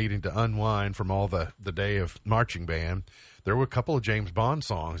 but just needing to unwind from all the day of marching band. There were a couple of James Bond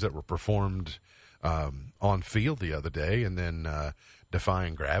songs that were performed on field the other day, and then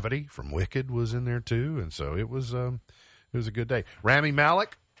Defying Gravity from Wicked was in there too, and so it was a good day. Rami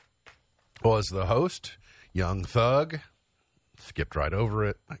Malek was the host. Young Thug skipped right over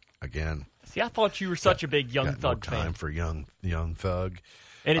it again. See, I thought you were such a big Young Thug no time fan. for young Thug.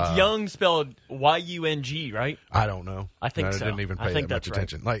 And it's Young spelled Y-U-N-G, right? I don't know. I think so. I didn't even pay that much right.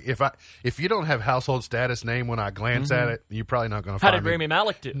 attention. Like if you don't have household status name when I glance at it, you're probably not going to How find did Rami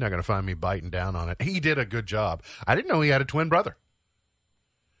Malek do? You're not going to find me biting down on it. He did a good job. I didn't know he had a twin brother.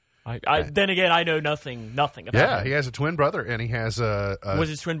 Then again, I know nothing about him. Yeah, he has a twin brother, and he has a Was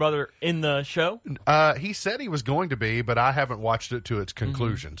his twin brother in the show? He said he was going to be, but I haven't watched it to its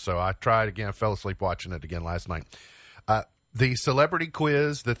conclusion. So I tried again. I fell asleep watching it again last night. The celebrity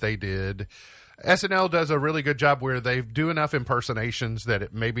quiz that they did, SNL does a really good job where they do enough impersonations that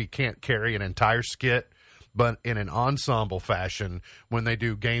it maybe can't carry an entire skit, but in an ensemble fashion when they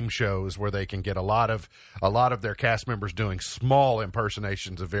do game shows where they can get a lot of their cast members doing small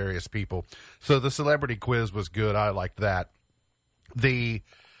impersonations of various people. So the celebrity quiz was good. I liked that.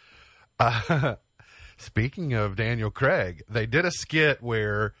 Speaking of Daniel Craig, they did a skit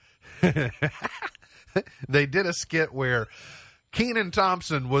where Kenan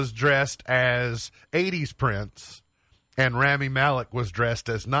Thompson was dressed as 80s Prince and Rami Malek was dressed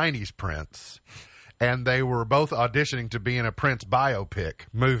as 90s Prince. And they were both auditioning to be in a Prince biopic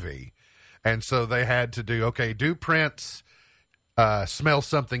movie. And so they had to do Prince smell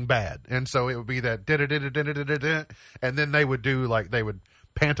something bad. And so it would be that da-da-da-da-da-da-da, and then they would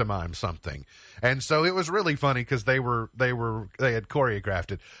pantomime something. And so it was really funny because they had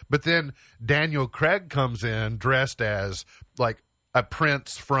choreographed it. But then Daniel Craig comes in dressed as like a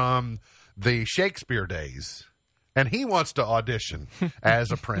prince from the Shakespeare days. And he wants to audition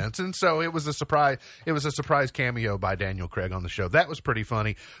as a prince. And so it was a surprise. It was a surprise cameo by Daniel Craig on the show. That was pretty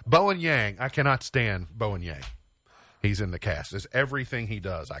funny. Bowen Yang. I cannot stand Bowen Yang. He's in the cast. It's everything he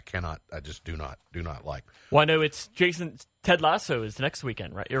does. I just do not like. Well, I know it's Ted Lasso is next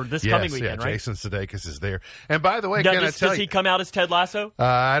weekend, right? Or this coming weekend, right? Jason Sudeikis is there. And by the way, does he come out as Ted Lasso?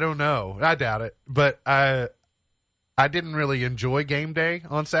 I don't know. I doubt it. But I didn't really enjoy game day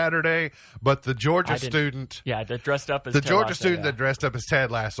on Saturday, but the Georgia student... Yeah, that dressed up as Ted Lasso. The Georgia student that dressed up as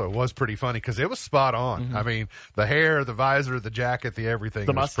Ted Lasso was pretty funny because it was spot on. Mm-hmm. I mean, the hair, the visor, the jacket, the everything.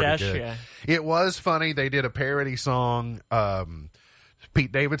 The was mustache, pretty good. yeah. It was funny. They did a parody song.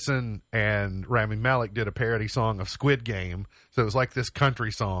 Pete Davidson and Rami Malek did a parody song of Squid Game. So it was like this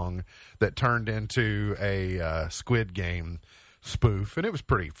country song that turned into a Squid Game spoof, and it was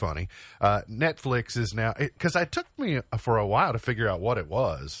pretty funny. Netflix is now, because it took me for a while to figure out what it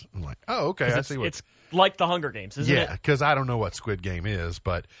was. I'm like, oh, okay, I see what it's like the Hunger Games, isn't it? Yeah, because I don't know what Squid Game is,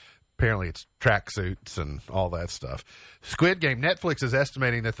 but apparently it's tracksuits and all that stuff. Squid Game, Netflix is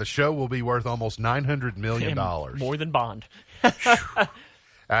estimating that the show will be worth almost $900 million. More than Bond. I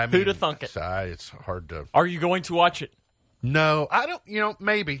mean, Who'd have thunk it? It's hard to... Are you going to watch it? No, I don't,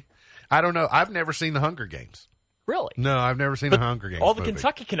 maybe. I don't know. I've never seen the Hunger Games. Really? No, I've never seen the Hunger Games all the movie.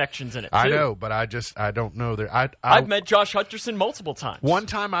 Kentucky connections in it, too. I know, but I don't know. I've met Josh Hutcherson multiple times. One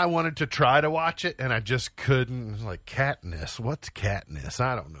time I wanted to try to watch it, and I just couldn't. It was like, Katniss. What's Katniss?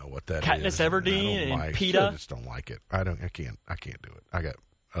 I don't know what that is. Katniss Everdeen and PETA. I just don't like it. I can't do it. I got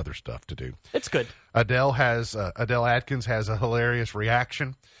other stuff to do. It's good. Adele Atkins has a hilarious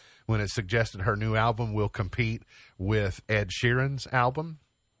reaction when it's suggested her new album will compete with Ed Sheeran's album,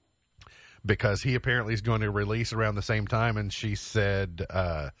 because he apparently is going to release around the same time. And she said,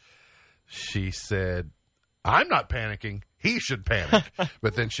 I'm not panicking. He should panic.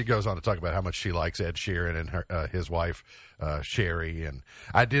 But then she goes on to talk about how much she likes Ed Sheeran and his wife, Sherry. And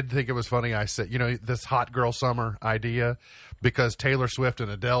I did think it was funny. I said, this hot girl summer idea, because Taylor Swift and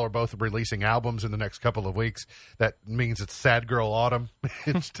Adele are both releasing albums in the next couple of weeks. That means it's sad girl autumn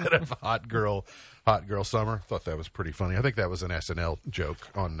instead of hot girl summer. Thought that was pretty funny. I think that was an SNL joke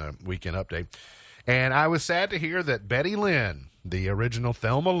on Weekend Update. And I was sad to hear that Betty Lynn, the original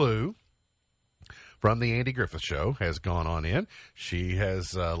Thelma Lou from the Andy Griffith Show, has gone on in. She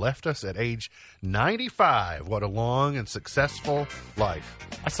has left us at age 95. What a long and successful life.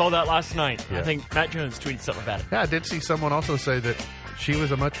 I saw that last night. Yeah. I think Matt Jones tweeted something about it. Yeah, I did see someone also say that she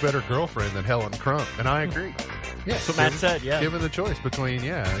was a much better girlfriend than Helen Crump, and I agree. Yeah, That's what Matt said, yeah. Given the choice between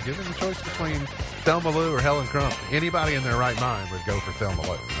Thelma Lou or Helen Crump, anybody in their right mind would go for Thelma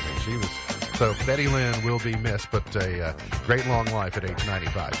Lou. I mean, she was... So Betty Lynn will be missed, but a great long life at age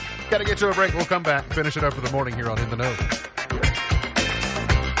 95. Got to get to a break. We'll come back and finish it up for the morning here on In the Know.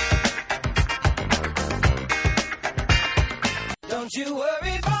 Don't you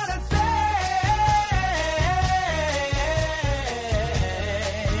worry about a thing.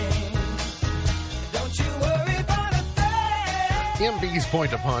 Don't you worry about a thing. MB's point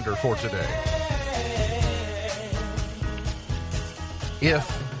to ponder for today.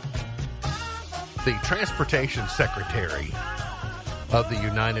 If the Transportation Secretary of the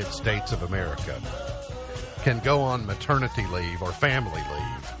United States of America can go on maternity leave or family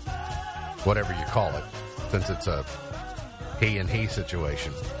leave, whatever you call it, since it's a he and he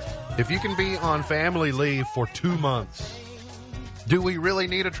situation. If you can be on family leave for 2 months, do we really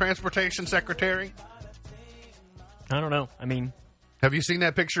need a Transportation Secretary? I don't know. I mean... Have you seen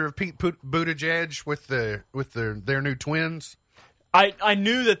that picture of Pete Buttigieg with their new twins? I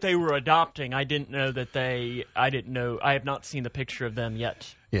knew that they were adopting. I didn't know that I have not seen the picture of them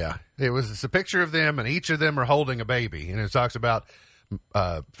yet. Yeah, it's a picture of them, and each of them are holding a baby, and it talks about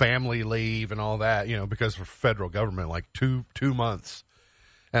family leave and all that, because for federal government, like two months.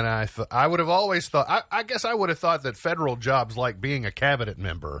 And I would have always thought, I guess I would have thought that federal jobs, like being a cabinet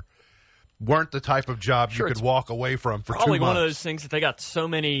member, weren't the type of job you could walk away from for 2 months. Probably one of those things that they got so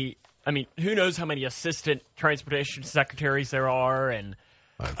many. I mean, who knows how many assistant transportation secretaries there are, and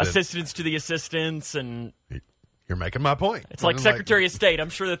assistants to the assistants, and you're making my point. It's like Secretary of State. I'm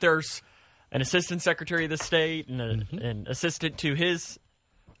sure that there's an assistant secretary of the state and an assistant to his.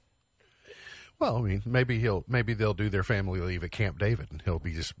 Well, I mean, maybe they'll do their family leave at Camp David, and he'll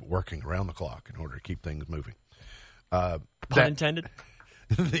be just working around the clock in order to keep things moving. Pun intended.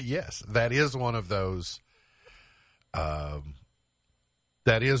 Yes, that is one of those.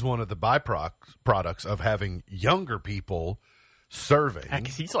 That is one of the byproducts of having younger people serving.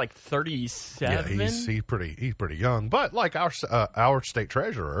 Because he's like 37. Yeah, he's pretty young. But like our state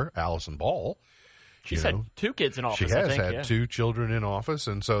treasurer, Allison Ball, she's had 2 kids in office. She has had 2 children in office,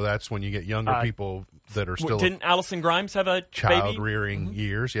 and so that's when you get younger people that are still. Didn't Allison Grimes have a child baby? rearing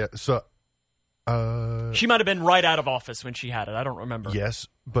years? Yeah, so she might have been right out of office when she had it. I don't remember. Yes,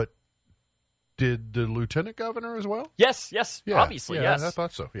 but. Did the lieutenant governor as well? Yes, obviously, yes. I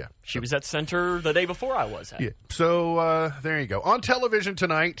thought so, yeah. She was at center the day before I was at. Yeah. So, there you go. On television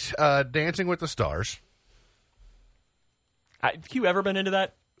tonight, Dancing with the Stars. Have you ever been into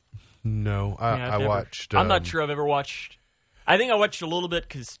that? No, I watched... I'm not sure I've ever watched... I think I watched a little bit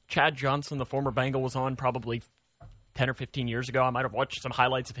because Chad Johnson, the former Bengal, was on probably 10 or 15 years ago. I might have watched some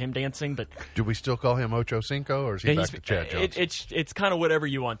highlights of him dancing, but... Do we still call him Ocho Cinco, or is he back to Chad Johnson? It's kind of whatever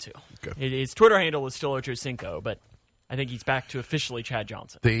you want to. Okay. His Twitter handle is still Ocho Cinco, but I think he's back to officially Chad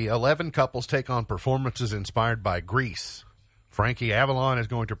Johnson. The 11 couples take on performances inspired by Grease. Frankie Avalon is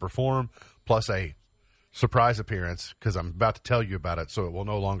going to perform, plus a surprise appearance, because I'm about to tell you about it, so it will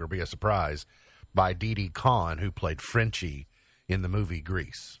no longer be a surprise, by Didi Khan, who played Frenchie in the movie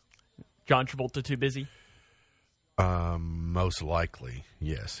Grease. John Travolta too busy? Most likely,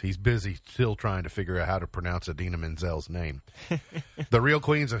 yes. He's busy still trying to figure out how to pronounce Idina Menzel's name. The Real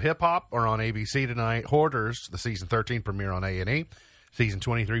Queens of Hip Hop are on ABC tonight. Hoarders, the season 13 premiere on A&E. Season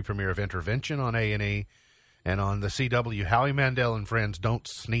 23 premiere of Intervention on A&E. And on the CW, Howie Mandel and Friends, Don't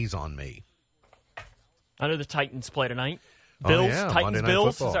Sneeze on Me. I know the Titans play tonight. Bills, Titans,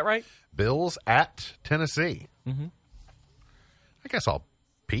 Bills, football. Is that right? Bills at Tennessee. Mm-hmm. I guess I'll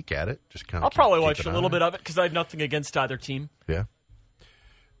peek at it. Just kind of. I'll probably watch a little bit of it because I have nothing against either team. Yeah.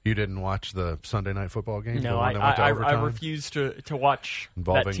 You didn't watch the Sunday night football game? No, I refuse to watch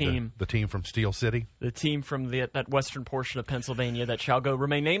involving that team. The team from Steel City? The team from that western portion of Pennsylvania that shall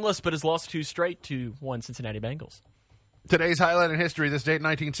remain nameless but has lost 2 straight to 1 Cincinnati Bengals. Today's highlight in history, this date,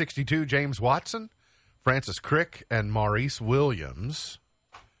 1962, James Watson, Francis Crick, and Maurice Williams.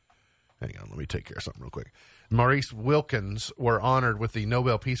 Hang on, let me take care of something real quick. Maurice Wilkins were honored with the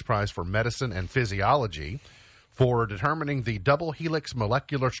Nobel Peace Prize for Medicine and Physiology for determining the double helix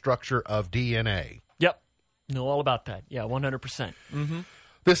molecular structure of DNA. Yep. Know all about that. Yeah, 100%. Mm-hmm.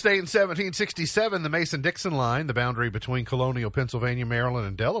 This day in 1767, the Mason-Dixon line, the boundary between colonial Pennsylvania, Maryland,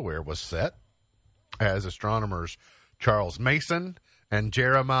 and Delaware, was set as astronomers Charles Mason and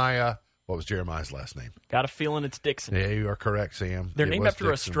Jeremiah. What was Jeremiah's last name? Got a feeling it's Dixon. Yeah, you are correct, Sam. They're named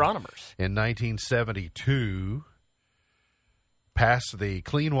after astronomers. In 1972, passed the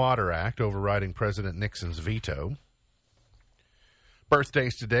Clean Water Act, overriding President Nixon's veto.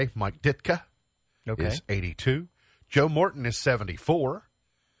 Birthdays today, Mike Ditka is 82. Joe Morton is 74.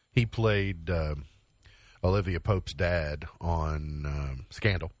 He played Olivia Pope's dad on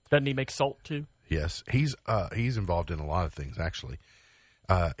Scandal. Doesn't he make Salt, too? Yes. He's involved in a lot of things, actually.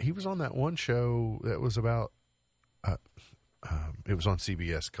 He was on that one show that was about, it was on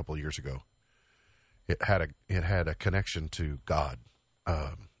CBS a couple of years ago. It had a connection to God.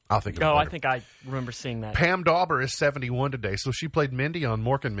 I'll think of it. I think I remember seeing that. Pam Dauber is 71 today, so she played Mindy on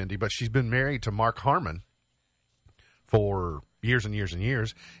Mork and Mindy, but she's been married to Mark Harmon for years and years and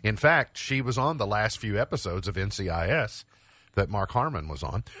years. In fact, she was on the last few episodes of NCIS that Mark Harmon was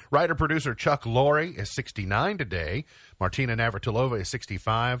on. Writer-producer Chuck Lorre is 69 today. Martina Navratilova is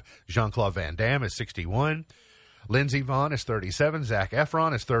 65. Jean-Claude Van Damme is 61. Lindsey Vonn is 37. Zac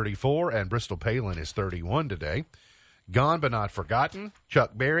Efron is 34. And Bristol Palin is 31 today. Gone but not forgotten.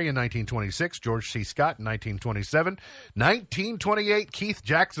 Chuck Berry in 1926. George C. Scott in 1927. 1928, Keith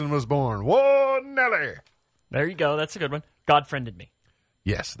Jackson was born. Whoa, Nelly! There you go. That's a good one. God Friended Me.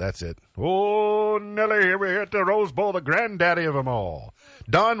 Yes, that's it. Oh, Nelly, here we hit the Rose Bowl, the granddaddy of them all.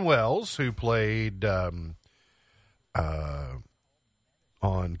 Don Wells, who played on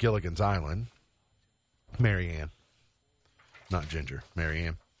Gilligan's Island. Mary Ann. Not Ginger, Mary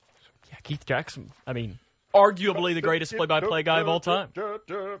Ann. Yeah, Keith Jackson, I mean, arguably the greatest play-by-play guy of all time.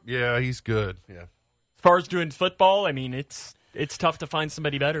 Yeah, he's good, yeah. As far as doing football, I mean, it's tough to find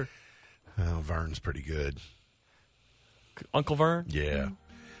somebody better. Oh, Vern's pretty good. Uncle Vern? Yeah.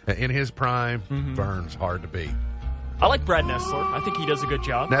 In his prime, Vern's hard to beat. I like Brad Nessler. I think he does a good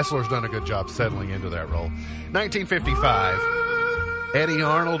job. Nessler's done a good job settling into that role. 1955, Eddie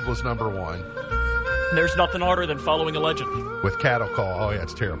Arnold was number 1. There's nothing harder than following a legend. With Cattle Call. Oh, yeah,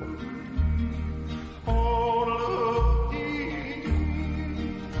 it's terrible.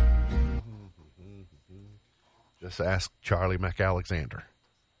 Just ask Charlie McAlexander.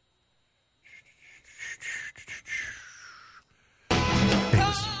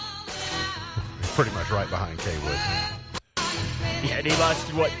 He's pretty much right behind Kay Wood. Yeah, and he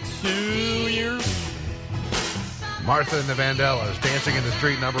lasted, 2 years? Martha and the Vandellas, Dancing in the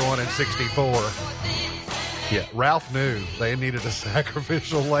Street, number 1 in 64. Yeah, Ralph knew they needed a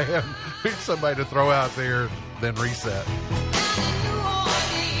sacrificial lamb. Need somebody to throw out there, then reset.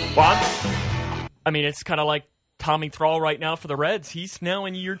 Well, I mean, it's kind of like Tommy Thrall right now for the Reds. He's now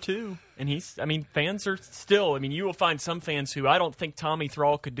in year 2. And fans are still, you will find some fans who I don't think Tommy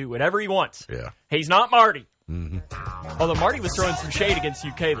Thrall could do whatever he wants. Yeah. He's not Marty. Mm-hmm. Although Marty was throwing some shade against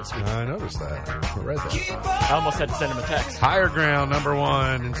UK this week. I noticed that. I read that. I almost had to send him a text. Higher Ground, number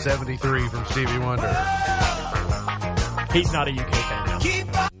 1 in 73 from Stevie Wonder. He's not a UK fan now.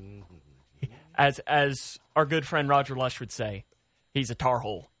 As our good friend Roger Lush would say, he's a tar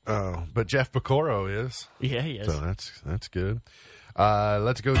hole. Oh, but Jeff Picoro is. Yeah, he is. So that's good.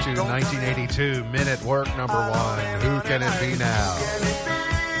 Let's go to 1982, Men at Work, number 1. Who Can It Be Now?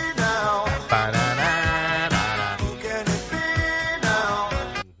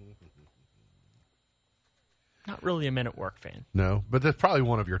 Not really a Men at Work fan. No, but that's probably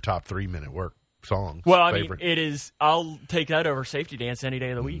one of your top 3 Men at Work songs. Well, I favorite. mean, it is. I'll take that over Safety Dance any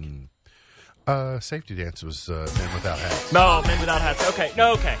day of the week. Safety Dance was Men Without Hats. No, Men Without Hats. Okay,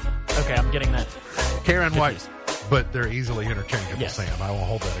 no, okay, I'm getting that. Karen White, but they're easily interchangeable, Yes. Sam. I won't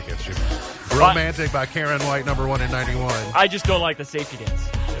hold that against you. Romantic by Karen White, number 1 in 91. I just don't like the Safety Dance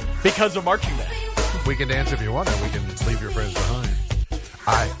because of marching band. We can dance if you want, and we can leave your friends behind.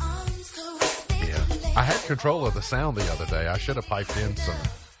 I had control of the sound the other day. I should have piped in some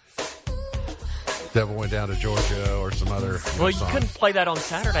Devil Went Down to Georgia or some other Well, you songs. couldn't play that on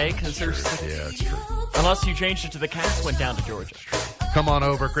Saturday because there's Yeah, it's true. unless you changed it to the Cats Went Down to Georgia. Come On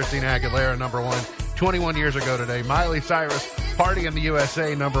Over, Christina Aguilera, number 1, 21 years ago today. Miley Cyrus, Party in the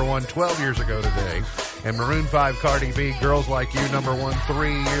USA, number 1, 12 years ago today. And Maroon 5, Cardi B, Girls Like You, number 1,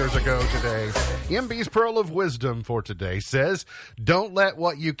 3 years ago today. MB's Pearl of Wisdom for today says, don't let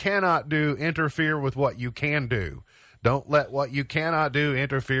what you cannot do interfere with what you can do. Don't let what you cannot do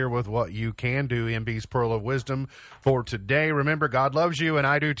interfere with what you can do. MB's Pearl of Wisdom for today. Remember, God loves you, and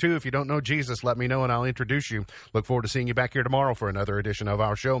I do too. If you don't know Jesus, let me know, and I'll introduce you. Look forward to seeing you back here tomorrow for another edition of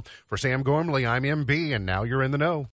our show. For Sam Gormley, I'm MB, and now you're in the know.